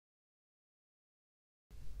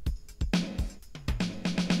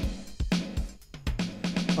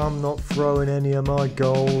I'm not throwing any of my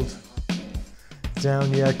gold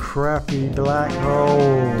down your crappy black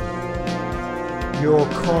hole. Your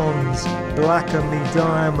cons blacken me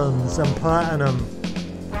diamonds and platinum.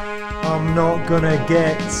 I'm not gonna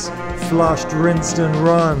get flushed, rinsed and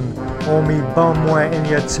run, or me bum wet in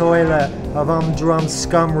your toilet of humdrum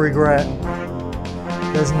scum regret.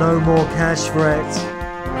 There's no more cash threat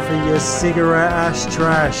for your cigarette ash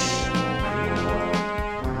trash,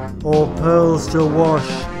 or pearls to wash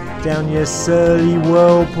down your surly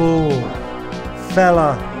whirlpool.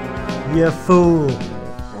 Fella, you fool,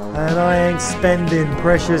 and I ain't spending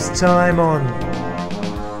precious time on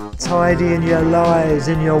tidying your lies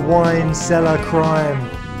in your wine cellar crime,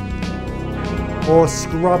 or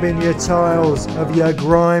scrubbing your tiles of your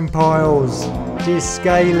grime piles,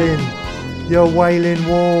 descaling your wailing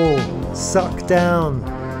wall, suck down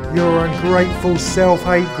your ungrateful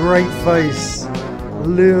self-hate great face,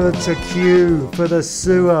 lured to queue for the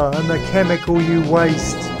sewer and the chemical you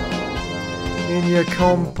waste in your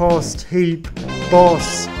compost heap,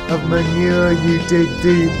 boss of manure you dig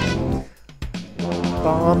deep.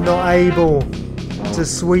 But I'm not able to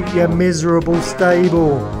sweep your miserable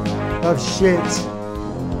stable of shit.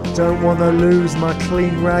 Don't wanna lose my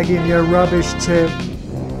clean rag in your rubbish tip,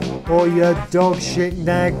 or your dog shit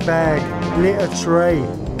nag bag, litter tray,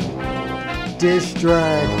 dish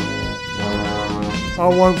drag. I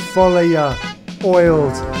won't follow ya,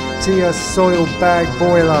 oiled to your soiled bag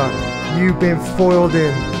boiler you've been foiled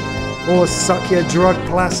in, or suck your drug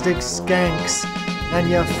plastic skanks and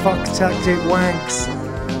your fuck tactic wanks.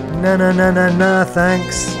 Nah,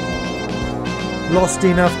 thanks. Lost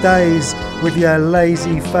enough days with your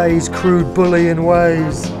lazy phase, crude bullying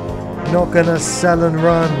ways. Not gonna sell and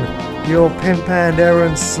run your pimp and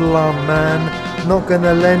errand slum, man. Not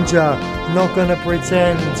gonna lend ya, not gonna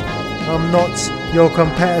pretend I'm not your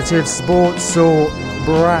competitive sports sort,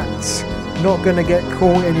 brat. Not gonna get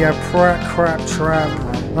caught in your prat crap trap.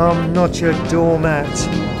 I'm not your doormat.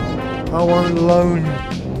 I won't loan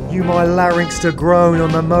you my larynx to groan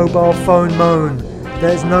on the mobile phone moan.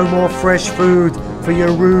 There's no more fresh food for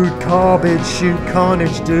your rude garbage shoot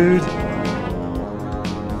carnage, dude.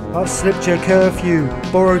 I've slipped your curfew,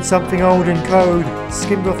 borrowed something old in code,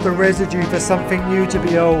 skimmed off the residue for something new to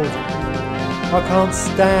be old. I can't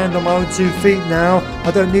stand on my own 2 feet now.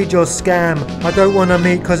 I don't need your scam. I don't want to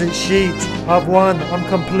meet cause it's sheet. I've won, I'm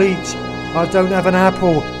complete. I don't have an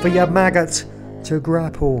apple for your maggot to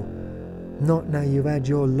grapple. Not now you've had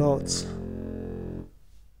your lots.